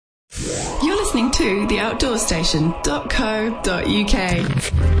You're listening to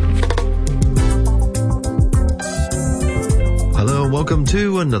theoutdoorstation.co.uk. Hello and welcome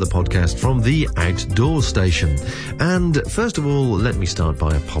to another podcast from the Outdoor Station. And first of all, let me start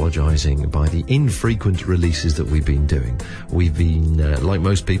by apologising by the infrequent releases that we've been doing. We've been, like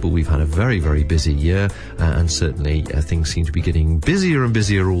most people, we've had a very, very busy year, and certainly things seem to be getting busier and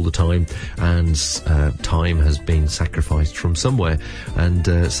busier all the time, and time has been sacrificed from somewhere.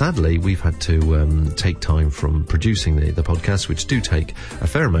 And sadly, we've had to take time from producing the podcasts, which do take a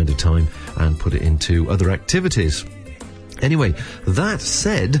fair amount of time, and put it into other activities. Anyway, that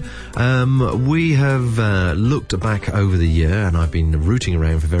said, we have looked back over the year, and I've been rooting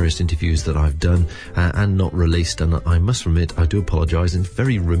around for various interviews that I've done and not released, and I must admit I do apologise, and it's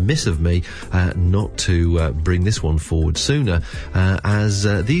very remiss of me not to bring this one forward sooner, as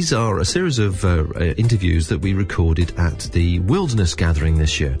these are a series of interviews that we recorded at the Wilderness Gathering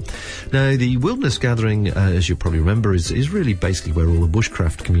this year. Now, the Wilderness Gathering, as you probably remember, is really basically where all the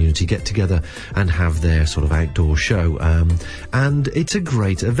bushcraft community get together and have their sort of outdoor show. And it's a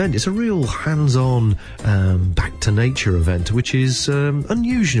great event. It's a real hands-on, back-to-nature event, which is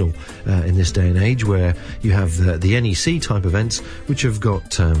unusual in this day and age, where you have the NEC type events, which have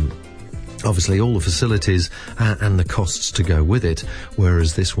got obviously all the facilities and the costs to go with it,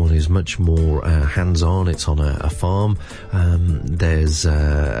 whereas this one is much more hands-on. It's on a farm. There's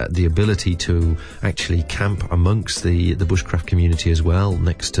the ability to actually camp amongst the bushcraft community as well,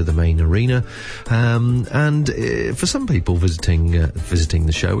 next to the main arena. And for some people visiting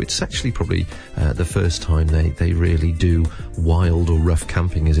the show, it's actually probably the first time they really do wild or rough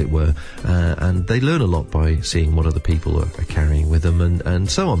camping, as it were, and they learn a lot by seeing what other people are carrying with them, and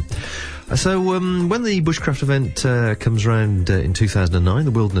so on. So when the bushcraft event comes around in 2009,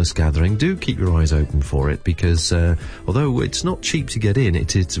 the Wilderness Gathering, do keep your eyes open for it, because although it's not cheap to get in,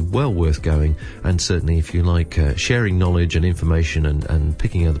 it's well worth going, and certainly if you like sharing knowledge and information and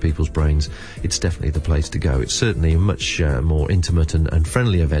picking other people's brains, it's definitely the place to go. It's certainly a much more intimate and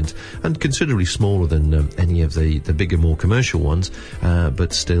friendly event, and considerably smaller than any of the bigger, more commercial ones,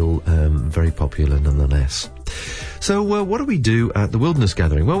 but still very popular nonetheless. So what do we do at the Wilderness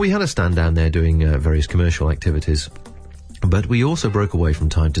Gathering? Well, we had a stand down there doing various commercial activities, but we also broke away from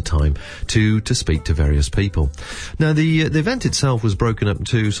time to time to speak to various people. Now, the event itself was broken up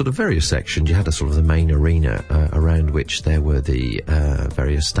into sort of various sections. You had a sort of the main arena around which there were the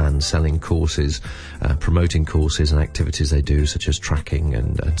various stands selling courses, promoting courses and activities they do, such as tracking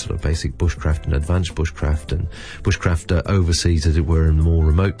and sort of basic bushcraft and advanced bushcraft, and bushcraft overseas, as it were, in more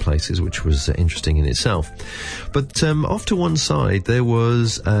remote places, which was interesting in itself. But off to one side, there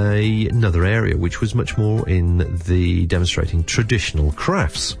was another area which was much more in the demonstration traditional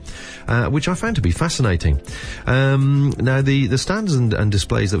crafts, which I found to be fascinating. Now, the stands and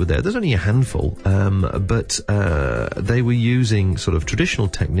displays that were there's only a handful, but they were using sort of traditional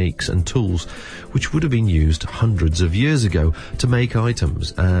techniques and tools which would have been used hundreds of years ago to make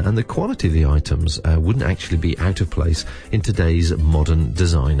items, and the quality of the items wouldn't actually be out of place in today's modern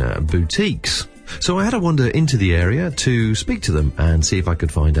designer boutiques. So I had a wander into the area to speak to them and see if I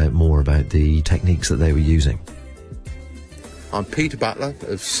could find out more about the techniques that they were using. I'm Peter Butler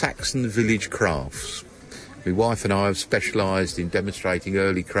of Saxon Village Crafts. My wife and I have specialised in demonstrating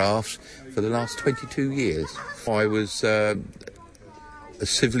early crafts for the last 22 years. I was a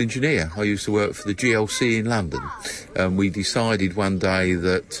civil engineer. I used to work for the GLC in London. We decided one day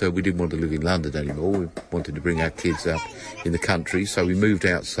that we didn't want to live in London anymore. We wanted to bring our kids up in the country, so we moved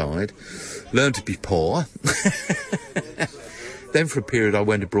outside, learned to be poor. Then for a period I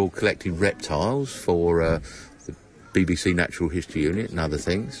went abroad collecting reptiles for BBC Natural History Unit and other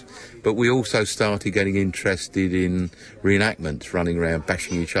things, but we also started getting interested in reenactments, running around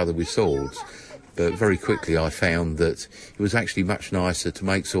bashing each other with swords. But very quickly I found that it was actually much nicer to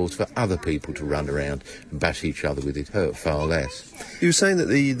make swords for other people to run around and bash each other with. It hurt far less. You were saying that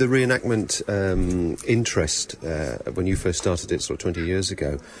the reenactment interest, when you first started it sort of 20 years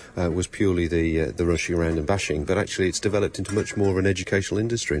ago, was purely the rushing around and bashing, but actually it's developed into much more of an educational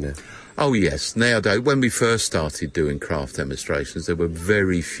industry now. Oh yes, nowadays, when we first started doing craft demonstrations, there were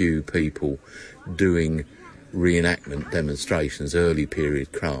very few people doing reenactment demonstrations, early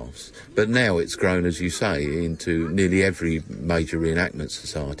period crafts. But now it's grown, as you say, into nearly every major reenactment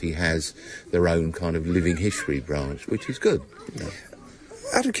society has their own kind of living history branch, which is good. You know.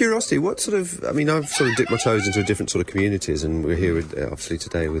 Out of curiosity, what sort of... I mean, I've sort of dipped my toes into different sort of communities, and we're here, obviously,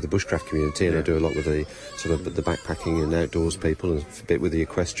 today with the bushcraft community, and I do a lot with the sort of the backpacking and outdoors people, and a bit with the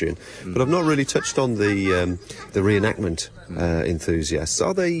equestrian. But I've not really touched on the reenactment enthusiasts.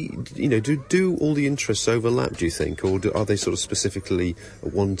 Are they, do all the interests overlap, do you think, or are they sort of specifically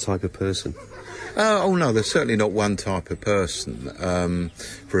one type of person? Oh, no, they're certainly not one type of person.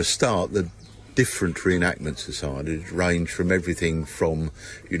 For a start, the different reenactment societies range from everything from,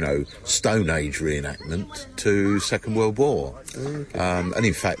 Stone Age reenactment to Second World War. Okay. And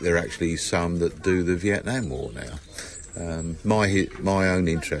in fact, there are actually some that do the Vietnam War now. My own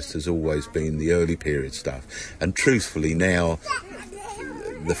interest has always been the early period stuff. And truthfully, now,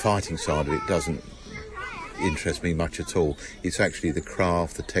 the fighting side of it doesn't interest me much at all. It's actually the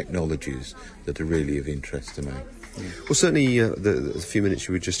craft, the technologies that are really of interest to me. Well, certainly the few minutes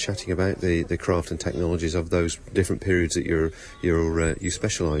you were just chatting about the craft and technologies of those different periods that you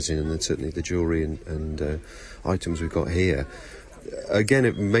specialise in, and then certainly the jewellery and items we've got here. Again,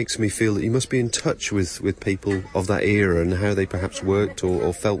 it makes me feel that you must be in touch with people of that era and how they perhaps worked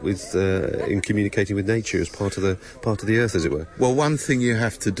or felt with in communicating with nature as part of the earth, as it were. Well, one thing you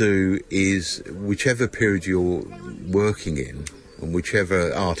have to do is, whichever period you're working in, and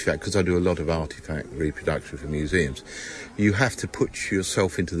whichever artefact, because I do a lot of artefact reproduction for museums, you have to put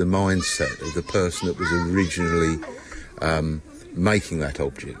yourself into the mindset of the person that was originally making that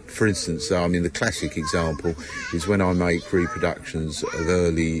object. For instance, the classic example is when I make reproductions of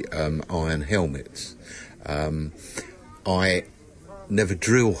early iron helmets. I never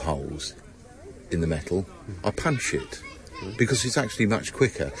drill holes in the metal, I punch it. Because it's actually much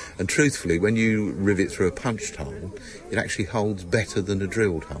quicker, and truthfully, when you rivet through a punched hole, it actually holds better than a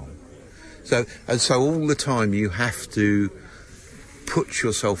drilled hole. So all the time you have to put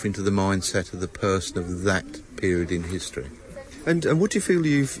yourself into the mindset of the person of that period in history. And what do you feel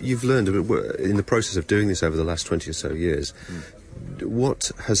you've learned in the process of doing this over the last 20 or so years? What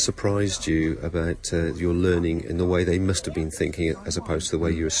has surprised you about your learning in the way they must have been thinking, as opposed to the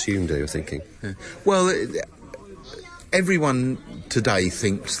way you assumed they were thinking? Yeah. Well, everyone today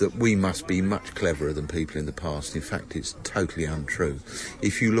thinks that we must be much cleverer than people in the past. In fact, it's totally untrue.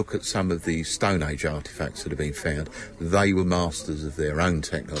 If you look at some of the Stone Age artefacts that have been found, they were masters of their own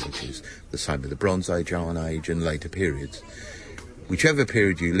technologies. The same with the Bronze Age, Iron Age and later periods. Whichever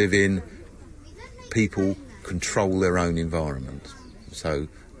period you live in, people control their own environment. So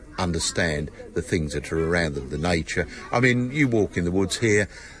understand the things that are around them, the nature. I mean, you walk in the woods here,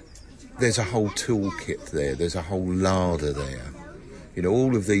 there's a whole toolkit there, there's a whole larder there.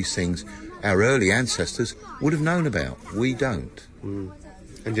 All of these things our early ancestors would have known about. We don't. And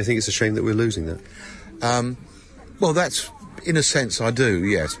do you think it's a shame that we're losing that? Well, that's, in a sense, I do,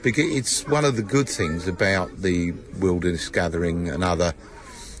 yes. Because it's one of the good things about the Wilderness Gathering and other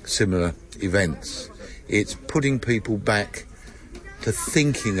similar events. It's putting people back to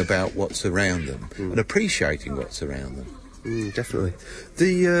thinking about what's around them and appreciating what's around them. Definitely.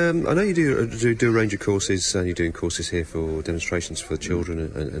 I know you do a range of courses, and you're doing courses here for demonstrations for children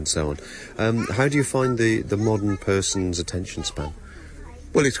and so on. How do you find the modern person's attention span?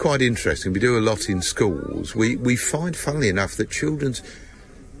 Well, it's quite interesting. We do a lot in schools. We find, funnily enough, that children's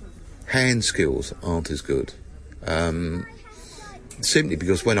hand skills aren't as good. Simply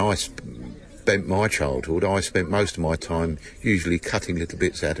because when I spent my childhood, I spent most of my time usually cutting little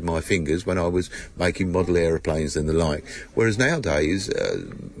bits out of my fingers when I was making model aeroplanes and the like. Whereas nowadays,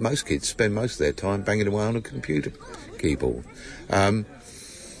 most kids spend most of their time banging away on a computer keyboard.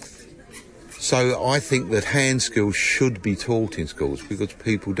 So I think that hand skills should be taught in schools, because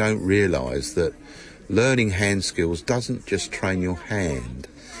people don't realise that learning hand skills doesn't just train your hand,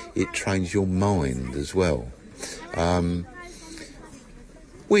 it trains your mind as well.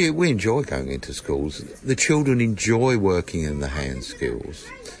 We enjoy going into schools. The children enjoy working in the hand skills,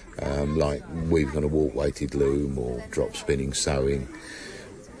 like weaving on a warp-weighted loom or drop spinning, sewing,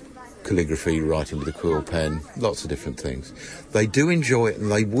 calligraphy, writing with a quill pen, lots of different things. They do enjoy it,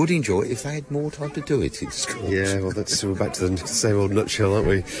 and they would enjoy it if they had more time to do it in school. Yeah, well, we're back to the same old nutshell, aren't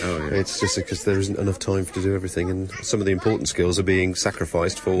we? Oh, yeah. It's just because there isn't enough time to do everything, and some of the important skills are being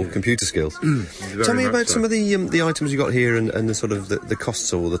sacrificed for computer skills. Tell me about some of the items you got here and the sort of the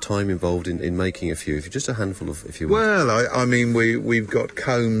costs or the time involved in making a few. If you're just a handful of, if you want. Well, I mean, we've got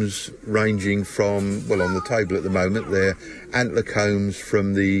combs ranging from, well, on the table at the moment, they're antler combs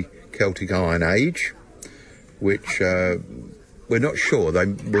from the Celtic Iron Age, which we're not sure. They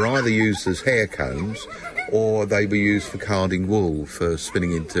were either used as hair combs or they were used for carding wool for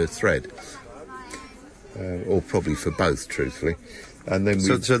spinning into thread, or probably for both, truthfully. And then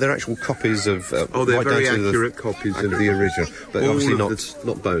so they're actual copies of... they're right very down to accurate copies of the original. But All obviously of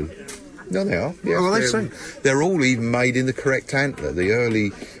not bone. No, they are. Yes, Oh, well, that's so. they're all even made in the correct antler. The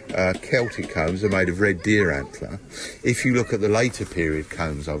early Celtic combs are made of red deer antler. If you look at the later period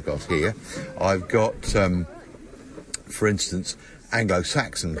combs I've got here, I've got, for instance,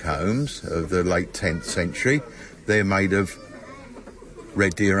 Anglo-Saxon combs of the late 10th century. They're made of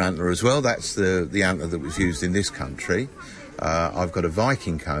red deer antler as well. That's the antler that was used in this country. I've got a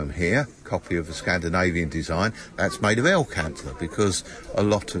Viking comb here, copy of a Scandinavian design. That's made of elk antler because a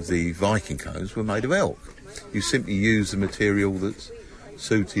lot of the Viking combs were made of elk. You simply use the material that's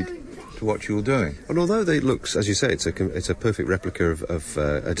suited to what you're doing. And although they looks, as you say, it's a perfect replica of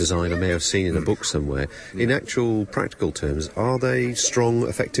a design I may have seen in a book somewhere, in actual practical terms, are they strong,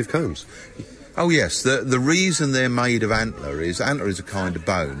 effective combs? Oh yes, the reason they're made of antler is a kind of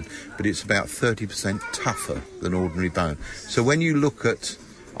bone, but it's about 30% tougher than ordinary bone. So when you look at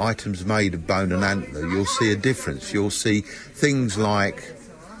items made of bone and antler, you'll see a difference. You'll see things like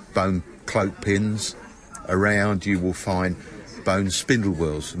bone cloak pins around. You will find bone spindle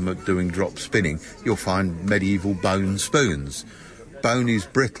wheels doing drop spinning. You'll find medieval bone spoons. Bone is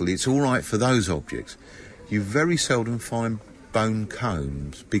brittle. It's all right for those objects. You very seldom find bone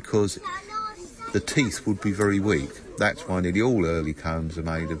combs because the teeth would be very weak. That's why nearly all early combs are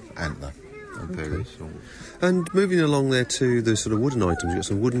made of antler. Okay. And moving along there to the sort of wooden items, you've got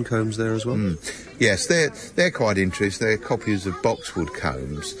some wooden combs there as well? Yes, they're quite interesting. They're copies of boxwood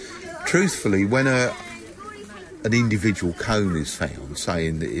combs. Truthfully, when an individual comb is found, say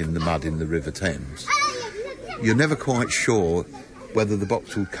in the mud in the River Thames, you're never quite sure whether the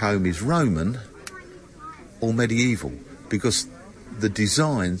boxwood comb is Roman or medieval, because the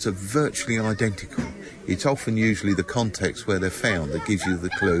designs are virtually identical. It's often usually the context where they're found that gives you the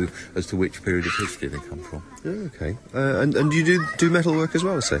clue as to which period of history they come from. Okay. And you do metal work as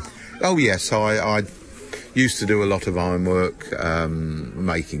well, I say? Oh yes, I used to do a lot of ironwork,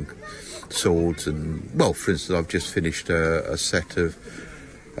 making swords and, well, for instance, I've just finished a set of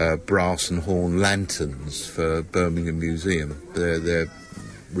brass and horn lanterns for Birmingham Museum. They're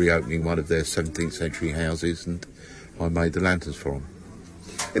reopening one of their 17th century houses, and I made the lanterns for them.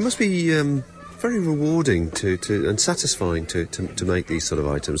 It must be very rewarding and satisfying to make these sort of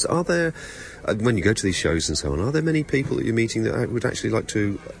items. Are there, when you go to these shows and so on, are there many people that you're meeting that would actually like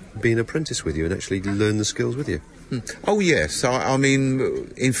to be an apprentice with you and actually learn the skills with you? Oh yes, I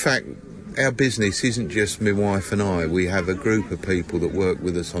mean, in fact, our business isn't just my wife and I. We have a group of people that work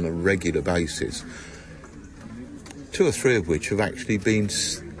with us on a regular basis, 2 or 3 of which have actually been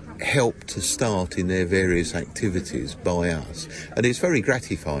helped to start in their various activities by us. And it's very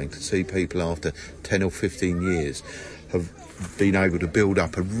gratifying to see people after 10 or 15 years have been able to build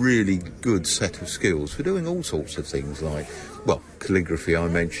up a really good set of skills for doing all sorts of things like, well, calligraphy I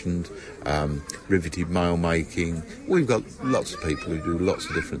mentioned, riveted mail making. We've got lots of people who do lots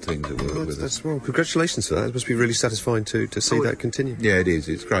of different things that work with us. Well, congratulations for that. It must be really satisfying to see that continue. Yeah, it is.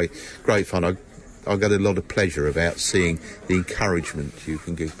 It's great fun. I get a lot of pleasure about seeing the encouragement you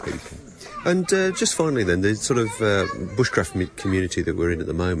can give people. And just finally then, the sort of bushcraft community that we're in at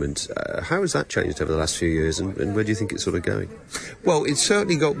the moment, how has that changed over the last few years, and where do you think it's sort of going? Well, it's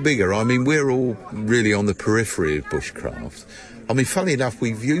certainly got bigger. I mean, we're all really on the periphery of bushcraft. I mean, funnily enough,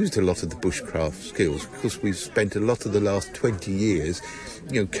 we've used a lot of the bushcraft skills because we've spent a lot of the last 20 years,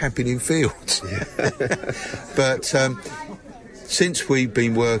 camping in fields. But since we've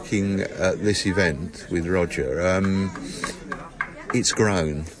been working at this event with Roger, it's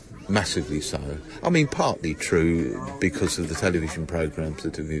grown massively so. I mean, partly true because of the television programmes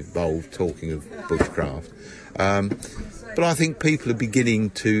that have evolved talking of bushcraft. But I think people are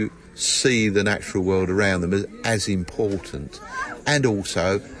beginning to see the natural world around them as important, and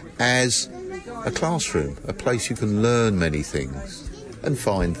also as a classroom, a place you can learn many things and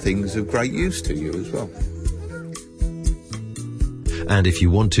find things of great use to you as well. And if you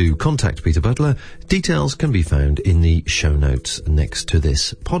want to contact Peter Butler, details can be found in the show notes next to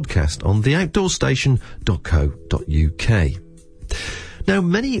this podcast on theoutdoorstation.co.uk. Now,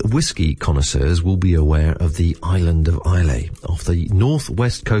 many whisky connoisseurs will be aware of the island of Islay, off the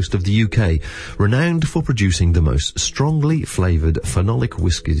northwest coast of the UK, renowned for producing the most strongly flavoured phenolic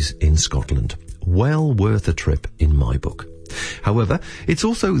whiskies in Scotland. Well worth a trip in my book. However, it's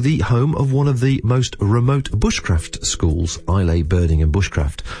also the home of one of the most remote bushcraft schools, Islay Birding and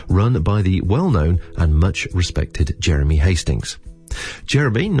Bushcraft, run by the well-known and much-respected Jeremy Hastings.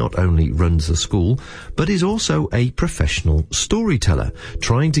 Jeremy not only runs the school, but is also a professional storyteller,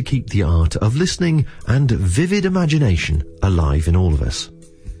 trying to keep the art of listening and vivid imagination alive in all of us.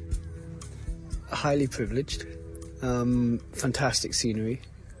 Highly privileged. fantastic scenery,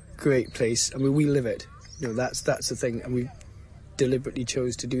 great place. I mean, we live it. That's the thing, and we deliberately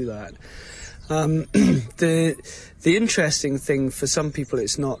chose to do that. The interesting thing for some people,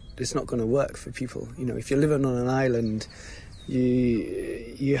 it's not going to work for people. If you're living on an island,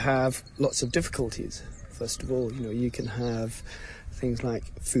 you have lots of difficulties. First of all, you can have things like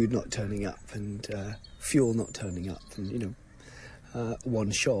food not turning up and fuel not turning up, and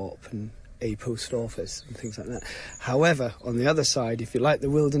one shop and a post office and things like that. However, on the other side, if you like the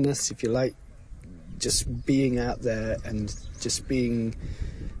wilderness, if you like just being out there and just being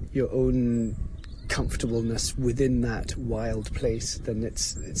your own comfortableness within that wild place, then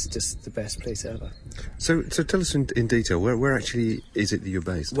it's just the best place ever. So tell us in detail, where actually is it that you're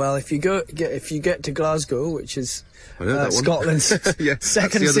based? Well, if you get to Glasgow, which is Scotland's yeah,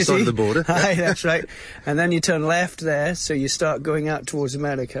 second that's the other city, side of the border. Aye, that's right. And then you turn left there, so you start going out towards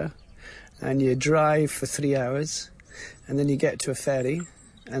America, and you drive for 3 hours, and then you get to a ferry,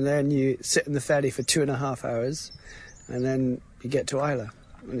 and then you sit in the ferry for 2.5 hours, and then you get to Islay.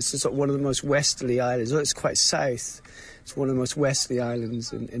 And it's just one of the most westerly islands. Well, it's quite south. It's one of the most westerly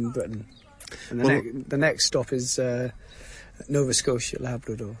islands in Britain. And the next stop is Nova Scotia,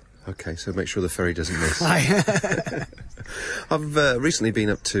 Labrador. Okay, so make sure the ferry doesn't miss. Aye. I've recently been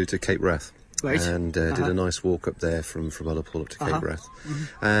up to Cape Wrath. Right. And did a nice walk up there from Ullapool up to Cape Wrath.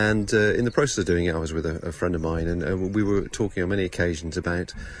 Mm-hmm. And in the process of doing it, I was with a friend of mine, and we were talking on many occasions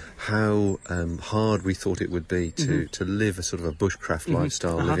about how hard we thought it would be to live a sort of a bushcraft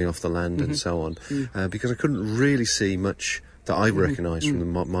lifestyle, living off the land and so on, because I couldn't really see much that I recognise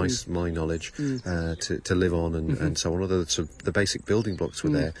from my knowledge to live on and so on. Although the basic building blocks were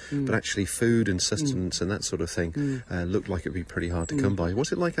there, but actually food and sustenance and that sort of thing looked like it would be pretty hard to come by.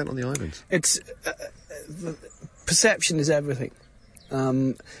 What's it like out on the islands? It's perception is everything,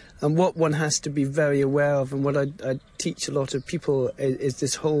 and what one has to be very aware of, and what I teach a lot of people is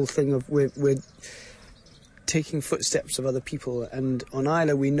this whole thing of we're taking footsteps of other people. And on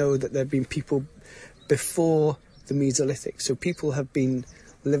Islay, we know that there have been people before the Mesolithic. So people have been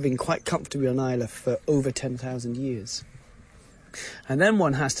living quite comfortably on Islay for over 10,000 years. And then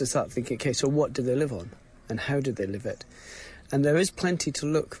one has to start thinking, okay, so what do they live on? And how do they live it? And there is plenty to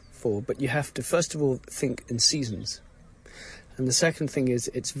look for, but you have to, first of all, think in seasons. And the second thing is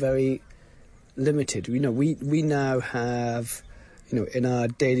it's very limited. We now have, in our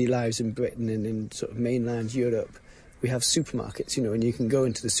daily lives in Britain and in sort of mainland Europe, we have supermarkets, and you can go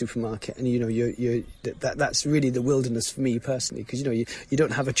into the supermarket and, that's really the wilderness for me personally, because, you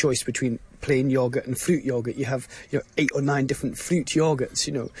don't have a choice between plain yoghurt and fruit yoghurt. You have, 8 or 9 different fruit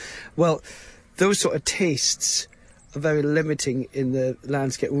yoghurts, Well, those sort of tastes are very limiting in the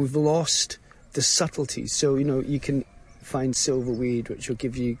landscape. We've lost the subtleties. So, you can find silverweed, which will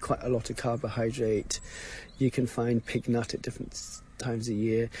give you quite a lot of carbohydrate. You can find pig nut at different times a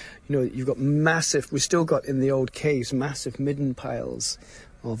year. You've got we've still got in the old caves massive midden piles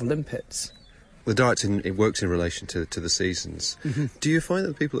of limpets. The diet it works in relation to the seasons. Do you find that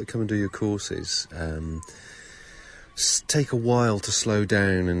the people that come and do your courses take a while to slow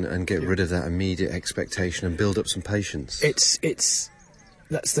down and get rid of that immediate expectation and build up some patience? That's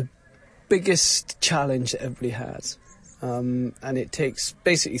the biggest challenge that everybody has, and it takes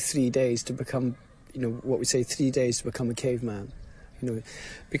basically 3 days to become, what we say, 3 days to become a caveman.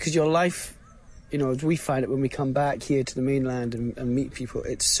 Because your life, as we find it when we come back here to the mainland and meet people,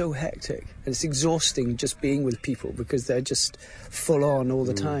 it's so hectic and it's exhausting just being with people because they're just full on all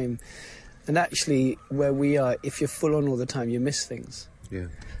the time. And actually, where we are, if you're full on all the time, you miss things. Yeah.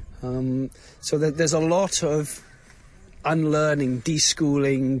 So there's a lot of unlearning,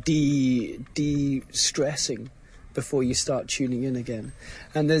 deschooling, de-stressing before you start tuning in again.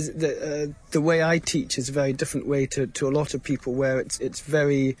 And there's the way I teach is a very different way to a lot of people, where it's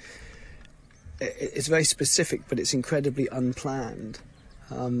very specific, but it's incredibly unplanned.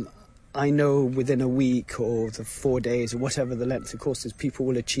 I know within a week or the 4 days or whatever the length of course is, people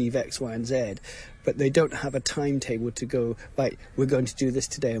will achieve X, Y, and Z, but they don't have a timetable to go, right, we're going to do this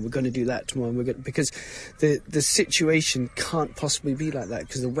today and we're going to do that tomorrow, and because the situation can't possibly be like that,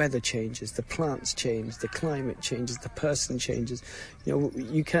 because the weather changes, the plants change, the climate changes, the person changes.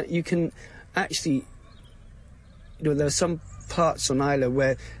 You can actually, there are some parts on Islay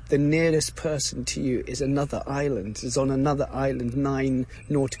where the nearest person to you is another island, is on another island 9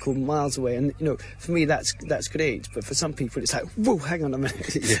 nautical miles away, and for me that's great, but for some people it's like, whoa, hang on a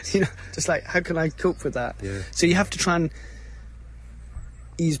minute. Yes. Just like, how can I cope with that? Yeah. So you have to try and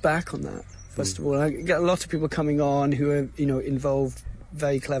ease back on that first of all. I get a lot of people coming on who are involved,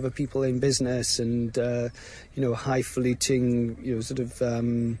 very clever people in business and highfalutin, sort of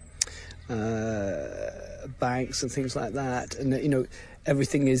banks and things like that, and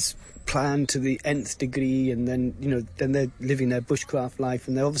everything is planned to the nth degree, and then then they're living their bushcraft life,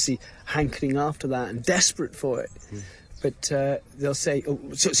 and they're obviously hankering after that and desperate for it. But they'll say, "Oh,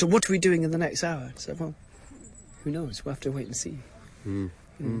 so what are we doing in the next hour?" So, well, who knows? We'll have to wait and see. Do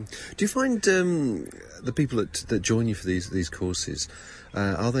you find the people that join you for these courses,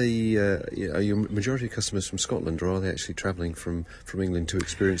 are they are your majority of customers from Scotland, or are they actually travelling from England to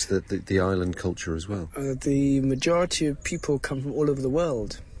experience the island culture as well? The majority of people come from all over the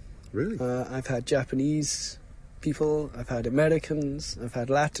world. Really? I've had Japanese people, I've had Americans, I've had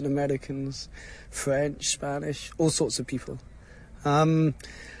Latin Americans, French, Spanish, all sorts of people. And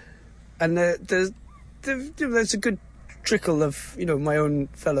there's a good trickle of my own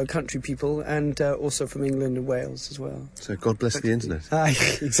fellow country people, and also from England and Wales as well. So God bless the internet.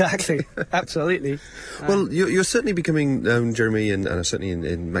 Exactly, absolutely. Well, you're certainly becoming known, Jeremy, and certainly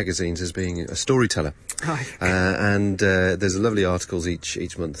in magazines, as being a storyteller. Hi. And there's lovely articles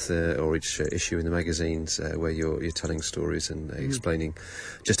each month or each issue in the magazines where you're telling stories and explaining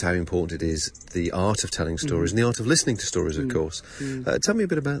just how important it is, the art of telling stories and the art of listening to stories, of course. Tell me a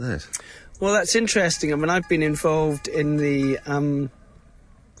bit about that. Well, that's interesting. I mean, I've been involved in the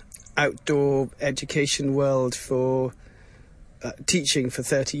outdoor education world for teaching for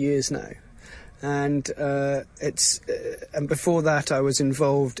 30 years now, and and before that, I was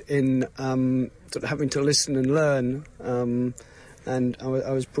involved in sort of having to listen and learn, and I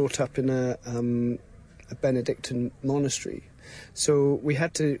was brought up in a Benedictine monastery, so we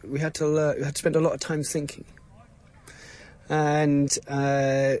had to learn. We had to spend a lot of time thinking, and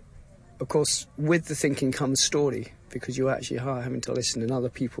of course, with the thinking comes story, because you actually are having to listen to other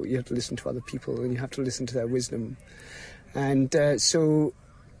people. You have to listen to other people, and you have to listen to their wisdom. And so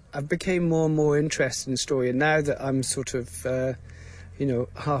I became more and more interested in story. And now that I'm sort of,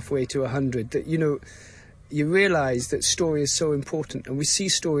 halfway to 100, that, you realise that story is so important. And we see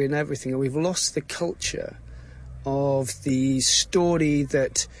story in everything. And we've lost the culture of the story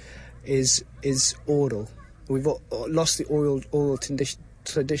that is oral. We've lost the oral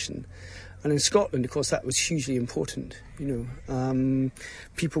tradition. And in Scotland, of course, that was hugely important.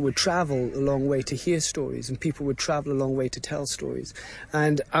 People would travel a long way to hear stories, and people would travel a long way to tell stories.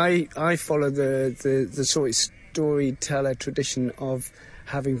 And I follow the sort of storyteller tradition of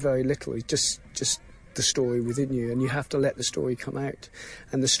having very little. It's just the story within you, and you have to let the story come out.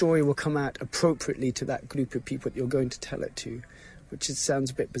 And the story will come out appropriately to that group of people that you're going to tell it to, which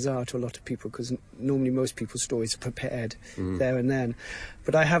sounds a bit bizarre to a lot of people, because normally most people's stories are prepared there and then.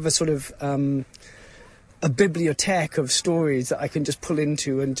 But I have a sort of a bibliothèque of stories that I can just pull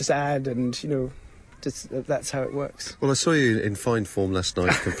into and just add, and that's how it works. Well, I saw you in fine form last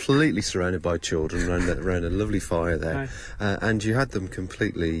night, completely surrounded by children around a lovely fire there, and you had them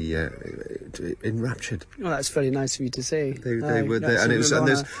completely enraptured. Well, that's very nice of you to say. They were there,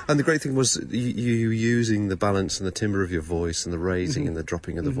 and the great thing was you using the balance and the timbre of your voice, and the raising and the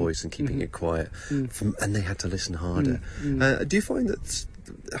dropping of the voice, and keeping it quiet, and they had to listen harder. Do you find that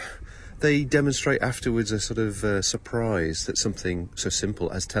they demonstrate afterwards a sort of surprise that something so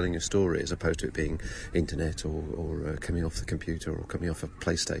simple as telling a story, as opposed to it being internet or coming off the computer or coming off a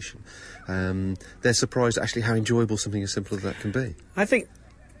PlayStation, they're surprised at actually how enjoyable something as simple as that can be?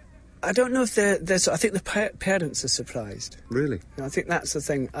 I don't know if I think the parents are surprised. Really? I think that's the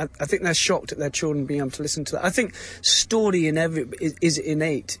thing. I think they're shocked at their children being able to listen to that. I think story is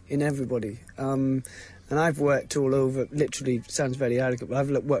innate in everybody. And I've worked all over, literally sounds very arrogant, but I've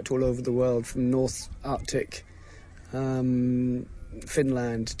worked all over the world, from North Arctic, Finland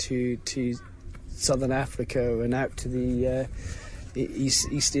to Southern Africa, and out to the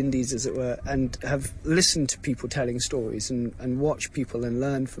East Indies, as it were, and have listened to people telling stories, and watched people and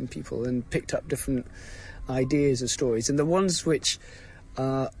learned from people, and picked up different ideas of stories. And the ones which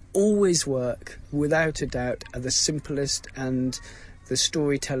always work, without a doubt, are the simplest, and the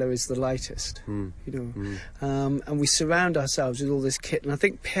storyteller is the lightest, and we surround ourselves with all this kit. And I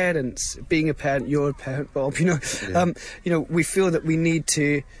think parents, being a parent, you're a parent, Bob, we feel that we need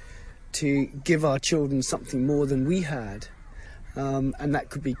to give our children something more than we had, and that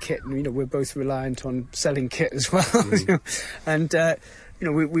could be kit. And we're both reliant on selling kit as well, and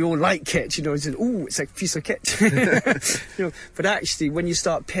we all like kit, it's like a piece of kit, but actually when you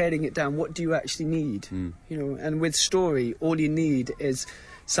start paring it down, what do you actually need? And with story, all you need is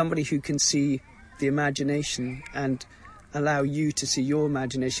somebody who can see the imagination and allow you to see your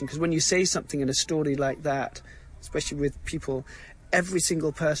imagination. Because when you say something in a story like that, especially with people, every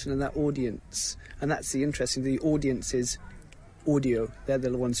single person in that audience, and that's the interesting, the audience is audio. They're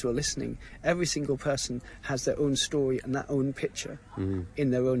the ones who are listening. Every single person has their own story and their own picture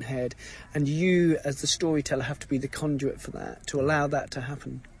in their own head. And you, as the storyteller, have to be the conduit for that, to allow that to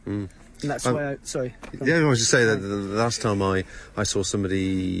happen. And that's why sorry. Yeah, I was just saying that the last time I saw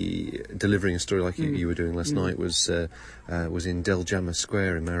somebody delivering a story like you were doing last night was in Del Jama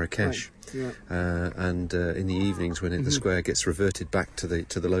Square in Marrakesh. Right. Yeah. And in the evenings when the square gets reverted back to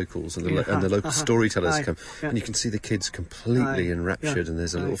the locals and the local storytellers come, and you can see the kids completely enraptured, and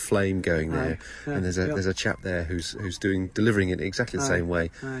there's a little flame going there, and there's a chap there who's delivering it exactly the same way,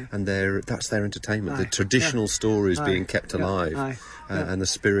 and that's their entertainment. The traditional stories being kept alive, and the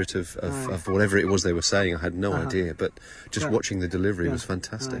spirit of whatever it was they were saying. I had no idea, but just watching the delivery was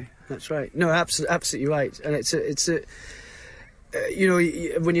fantastic. That's right. No, absolutely right, and it's a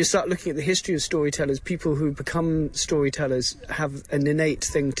when you start looking at the history of storytellers, people who become storytellers have an innate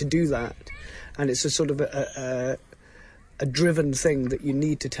thing to do that, and it's a sort of a driven thing that you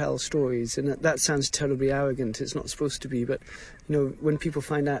need to tell stories, and that sounds terribly arrogant. It's not supposed to be, but when people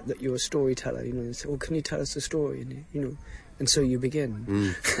find out that you're a storyteller, they say, "Well, can you tell us a story?" And and so you begin.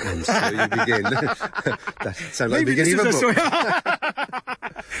 And so you begin. That sounds like the beginning of a book.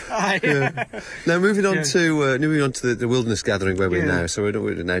 Now moving on to the wilderness gathering where we're now. So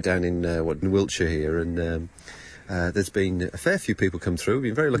we're now down in Wiltshire here, and there's been a fair few people come through.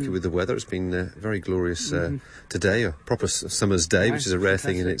 We've been very lucky with the weather. It's been very glorious today, a proper summer's day, which is a rare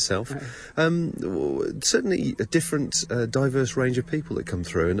thing in itself. Certainly a different, diverse range of people that come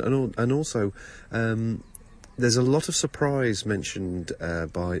through, and also. There's a lot of surprise mentioned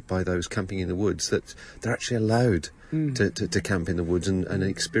by those camping in the woods that they're actually allowed to camp in the woods and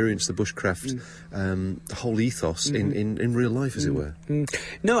experience the bushcraft, the whole ethos in real life, as it were.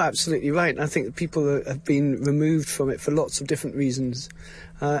 No, absolutely right. And I think that people have been removed from it for lots of different reasons.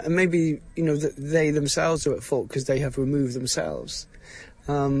 And maybe, that they themselves are at fault because they have removed themselves.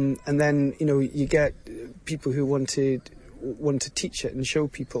 And then, you get people who want to teach it and show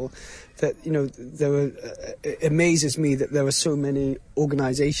people that it amazes me that there are so many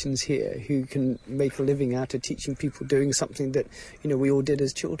organisations here who can make a living out of teaching people doing something that we all did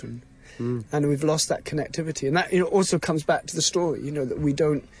as children, and we've lost that connectivity, and that also comes back to the story that we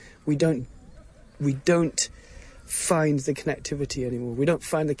don't find the connectivity anymore. We don't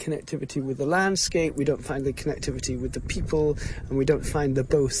find the connectivity with the landscape, we don't find the connectivity with the people, and we don't find the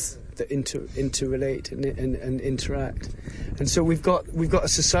both that interrelate and interact. And so we've got a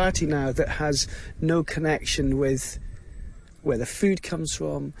society now that has no connection with where the food comes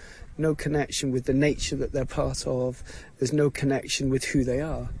from, no connection with the nature that they're part of. There's no connection with who they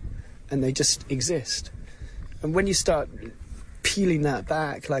are, and they just exist. And when you start peeling that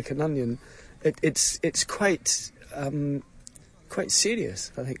back like an onion, it's quite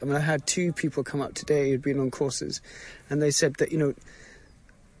serious, I think. I had 2 people come up today who'd been on courses, and they said that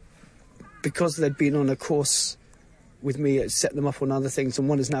because they'd been on a course with me, it set them up on other things, and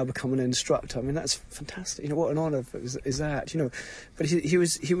one has now become an instructor. That's fantastic. What an honour is that? But he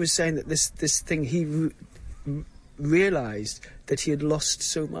was saying that this thing, he realised that he had lost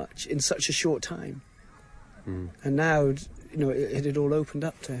so much in such a short time, and now it had all opened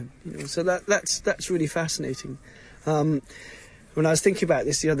up to him. So that's really fascinating. When I was thinking about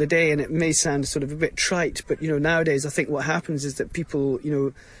this the other day, and it may sound sort of a bit trite, but nowadays I think what happens is that people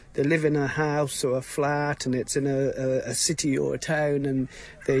they live in a house or a flat, and it's in a city or a town, and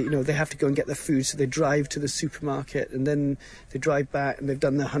they have to go and get their food, so they drive to the supermarket, and then they drive back, and they've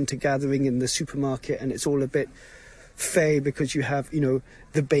done their hunter-gathering in the supermarket, and it's all a bit fey because you have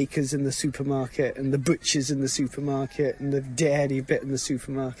the bakers in the supermarket and the butchers in the supermarket and the dairy bit in the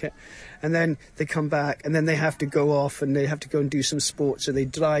supermarket, and then they come back, and then they have to go off and they have to go and do some sport, so they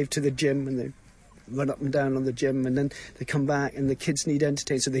drive to the gym and they run up and down on the gym, and then they come back and the kids need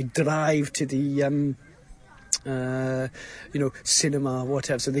entertainment, so they drive to the cinema or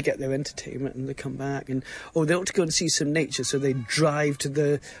whatever, so they get their entertainment and they come back, and they ought to go and see some nature, so they drive to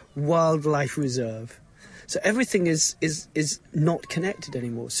the wildlife reserve. So everything is not connected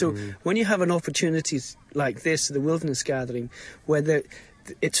anymore. So when you have an opportunity like this, the wilderness gathering, where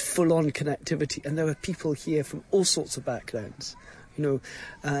it's full-on connectivity, and there are people here from all sorts of backgrounds,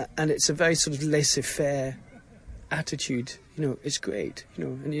 and it's a very sort of laissez-faire attitude. It's great.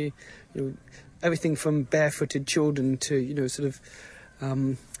 And everything from barefooted children to sort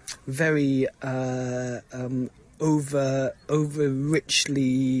of very over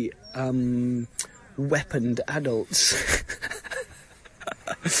richly weaponed adults.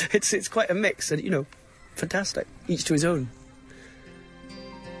 It's quite a mix, and fantastic. Each to his own.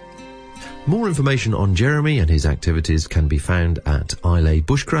 More information on Jeremy and his activities can be found at Islay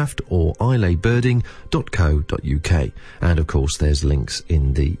Bushcraft or islaybirding.co.uk. And of course, there's links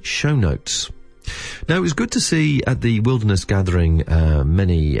in the show notes. Now, it was good to see at the Wilderness Gathering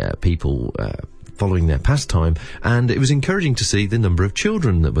many people following their pastime, and it was encouraging to see the number of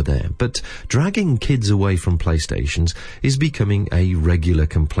children that were there. But dragging kids away from PlayStations is becoming a regular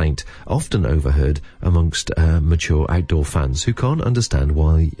complaint, often overheard amongst mature outdoor fans who can't understand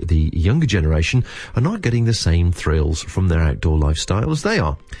why the younger generation are not getting the same thrills from their outdoor lifestyle as they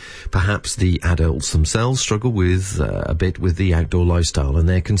are. Perhaps the adults themselves struggle with a bit with the outdoor lifestyle, and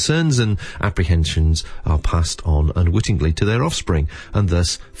their concerns and apprehensions are passed on unwittingly to their offspring, and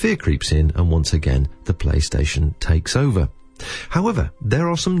thus fear creeps in, and once again the PlayStation takes over. However, there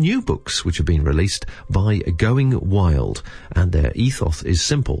are some new books which have been released by Going Wild, and their ethos is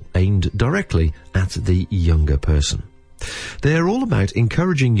simple, aimed directly at the younger person. They're all about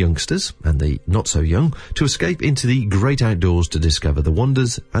encouraging youngsters, and the not-so-young, to escape into the great outdoors to discover the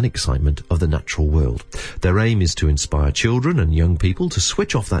wonders and excitement of the natural world. Their aim is to inspire children and young people to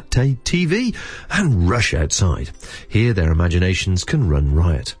switch off that TV and rush outside. Here their imaginations can run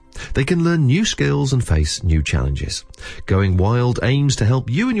riot. They can learn new skills and face new challenges. Going Wild aims to help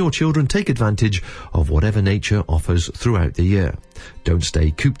you and your children take advantage of whatever nature offers throughout the year. Don't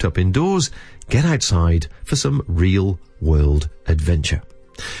stay cooped up indoors. Get outside for some real-world adventure.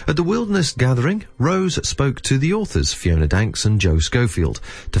 At the Wilderness Gathering, Rose spoke to the authors Fiona Danks and Joe Schofield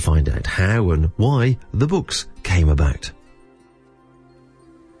to find out how and why the books came about.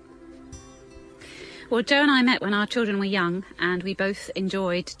 Well, Joe and I met when our children were young, and we both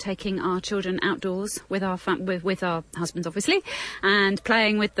enjoyed taking our children outdoors with our with our husbands, obviously, and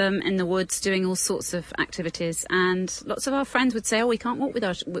playing with them in the woods, doing all sorts of activities. And lots of our friends would say, "Oh, we can't walk with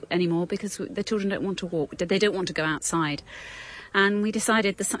us anymore because the children don't want to walk. They don't want to go outside." And we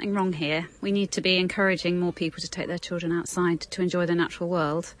decided there's something wrong here. We need to be encouraging more people to take their children outside to enjoy the natural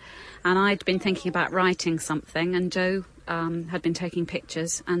world. And I'd been thinking about writing something, and Joe had been taking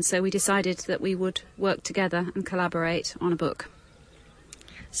pictures, and so we decided that we would work together and collaborate on a book.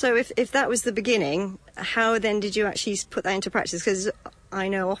 So if that was the beginning, how then did you actually put that into practice? Because I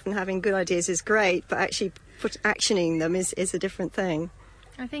know often having good ideas is great, but actually actioning them is a different thing.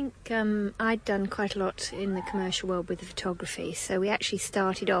 I think I'd done quite a lot in the commercial world with the photography, so we actually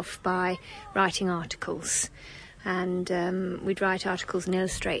started off by writing articles, and we'd write articles and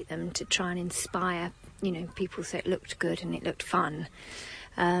illustrate them to try and inspire people, so it looked good and it looked fun.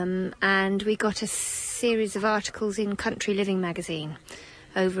 And we got a series of articles in Country Living magazine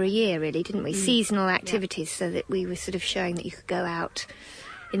over a year, really, didn't we? Seasonal activities, so that we were sort of showing that you could go out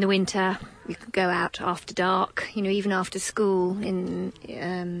in the winter, you could go out after dark, even after school, and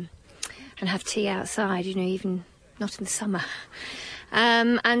have tea outside, even not in the summer.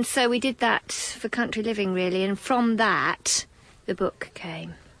 And so we did that for Country Living, really, and from that, the book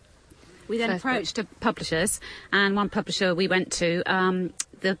came. We then approached publishers, and one publisher we went to,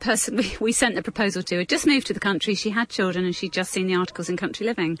 the person we sent the proposal to had just moved to the country. She had children, and she'd just seen the articles in Country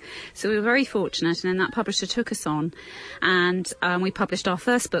Living. So we were very fortunate, and then that publisher took us on, and we published our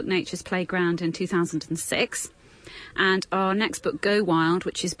first book, Nature's Playground, in 2006. And our next book, Go Wild,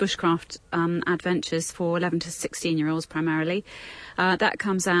 which is bushcraft adventures for 11 to 16-year-olds primarily, that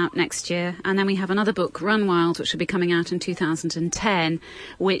comes out next year. And then we have another book, Run Wild, which will be coming out in 2010,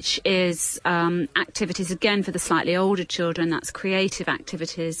 which is activities, again, for the slightly older children. That's creative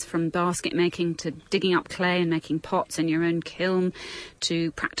activities, from basket making to digging up clay and making pots in your own kiln,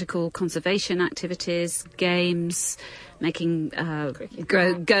 to practical conservation activities, games, making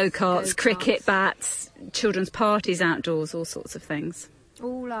go-karts, cricket bats, children's parties outdoors, all sorts of things.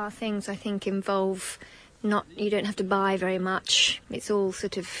 All our things, I think, involve you don't have to buy very much. It's all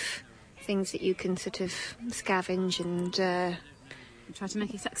sort of things that you can sort of scavenge and try to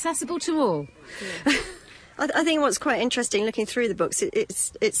make it accessible to all. Yeah. I think what's quite interesting looking through the books,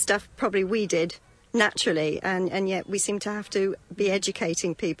 it's stuff probably we did naturally, and yet we seem to have to be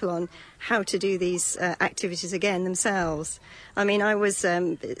educating people on how to do these activities again themselves. I mean, I was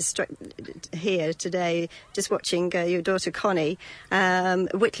struck here today just watching your daughter Connie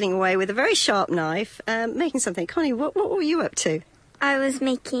whittling away with a very sharp knife, making something. Connie, what were you up to? I was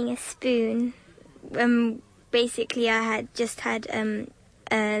making a spoon. Basically, I had just had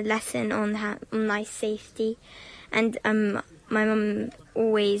a lesson on life safety, and my mum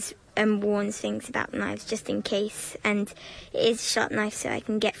always warns things about knives just in case, and it is a sharp knife, so I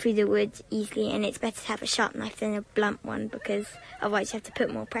can get through the woods easily, and it's better to have a sharp knife than a blunt one, because otherwise you have to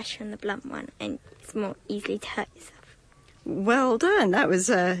put more pressure on the blunt one and it's more easily to hurt yourself. Well done, that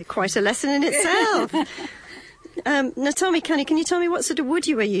was quite a lesson in itself. Now tell me, Connie, can you tell me what sort of wood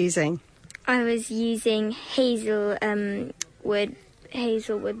you were using? I was using hazelwood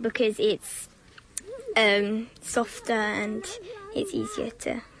because it's softer and it's easier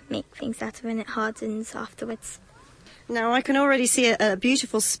to make things out of, and it hardens afterwards. Now, I can already see a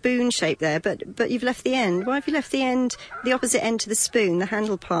beautiful spoon shape there, but you've left the end. Why have you left the end, the opposite end to the spoon, the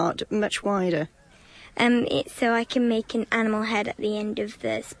handle part, much wider? It's so I can make an animal head at the end of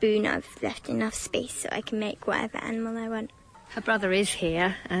the spoon. I've left enough space so I can make whatever animal I want. Her brother is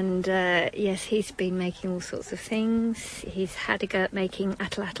here, and yes, he's been making all sorts of things. He's had a go at making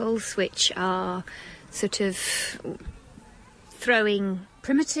atlatls, which are sort of throwing...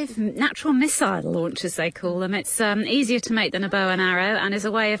 primitive natural missile launchers, they call them. It's easier to make than a bow and arrow, and is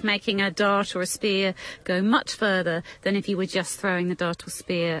a way of making a dart or a spear go much further than if you were just throwing the dart or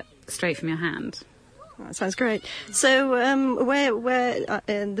spear straight from your hand. That sounds great. So where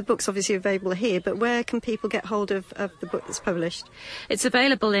the book's obviously available here, but where can people get hold of the book that's published? It's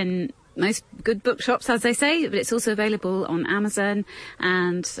available in most good bookshops, as they say, but it's also available on Amazon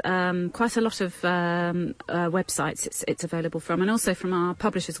and quite a lot of websites it's available from, and also from our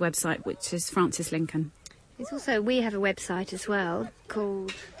publisher's website, which is Francis Lincoln. It's also, we have a website as well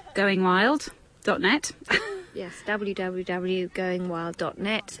called goingwild.net. Yes,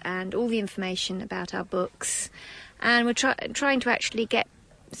 www.goingwild.net, and all the information about our books. And we're trying to actually get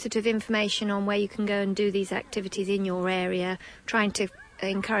sort of information on where you can go and do these activities in your area, trying to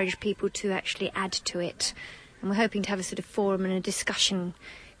encourage people to actually add to it. And we're hoping to have a sort of forum and a discussion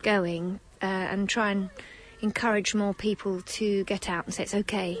going, and try and encourage more people to get out and say it's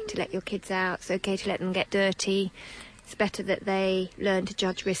okay to let your kids out, it's okay to let them get dirty, it's better that they learn to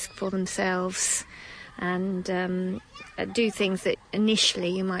judge risk for themselves, and do things that initially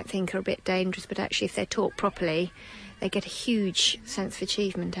you might think are a bit dangerous, but actually if they're taught properly, they get a huge sense of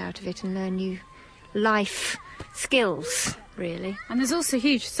achievement out of it and learn new life skills, really. And there's also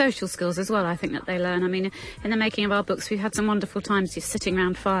huge social skills as well, I think, that they learn. I mean, in the making of our books, we've had some wonderful times just sitting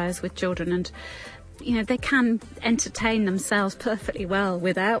around fires with children, and you know, they can entertain themselves perfectly well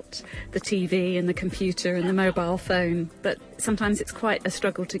without the TV and the computer and the mobile phone. But sometimes it's quite a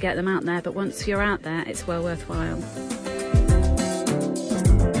struggle to get them out there. But once you're out there, it's well worthwhile.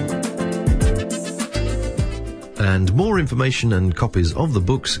 And more information and copies of the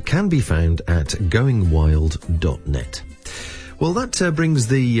books can be found at goingwild.net. Well, that brings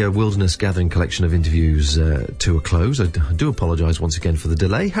the Wilderness Gathering collection of interviews to a close. I do apologise once again for the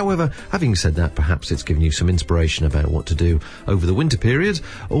delay. However, having said that, perhaps it's given you some inspiration about what to do over the winter period,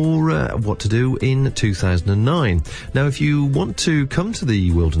 or what to do in 2009. Now, if you want to come to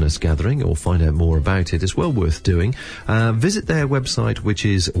the Wilderness Gathering or find out more about it, it's well worth doing. Visit their website, which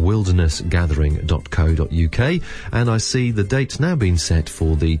is wildernessgathering.co.uk, and I see the date's now been set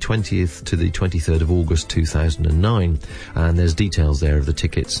for the 20th to the 23rd of August 2009, and there's details there of the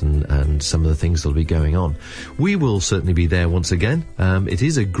tickets and some of the things that'll be going on. We will certainly be there once again. It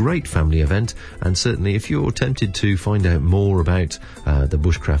is a great family event, and certainly if you're tempted to find out more about the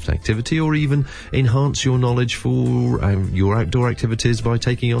bushcraft activity, or even enhance your knowledge for your outdoor activities by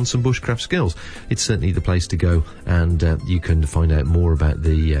taking on some bushcraft skills, it's certainly the place to go, and you can find out more about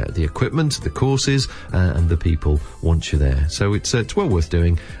the equipment, the courses, and the people once you're there. So it's well worth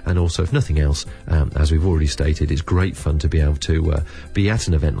doing, and also, if nothing else, as we've already stated, it's great fun to be able to be at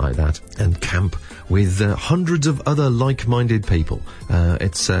an event like that and camp with hundreds of other like-minded people.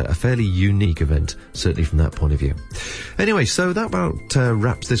 It's a fairly unique event, certainly from that point of view. Anyway, so that about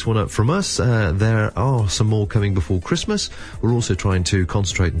wraps this one up from us. There are some more coming before Christmas. We're also trying to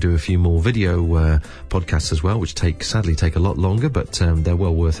concentrate and do a few more video podcasts as well, which sadly take a lot longer, but they're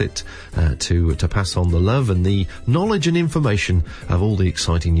well worth it to pass on the love and the knowledge and information of all the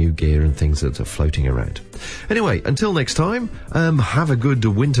exciting new gear and things that are floating around. Anyway, until next time, have a good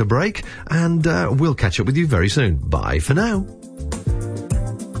winter break, and we'll catch up with you very soon. Bye for now.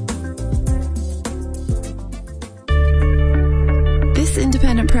 This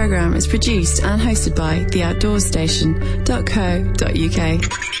independent programme is produced and hosted by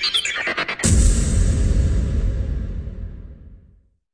theoutdoorstation.co.uk.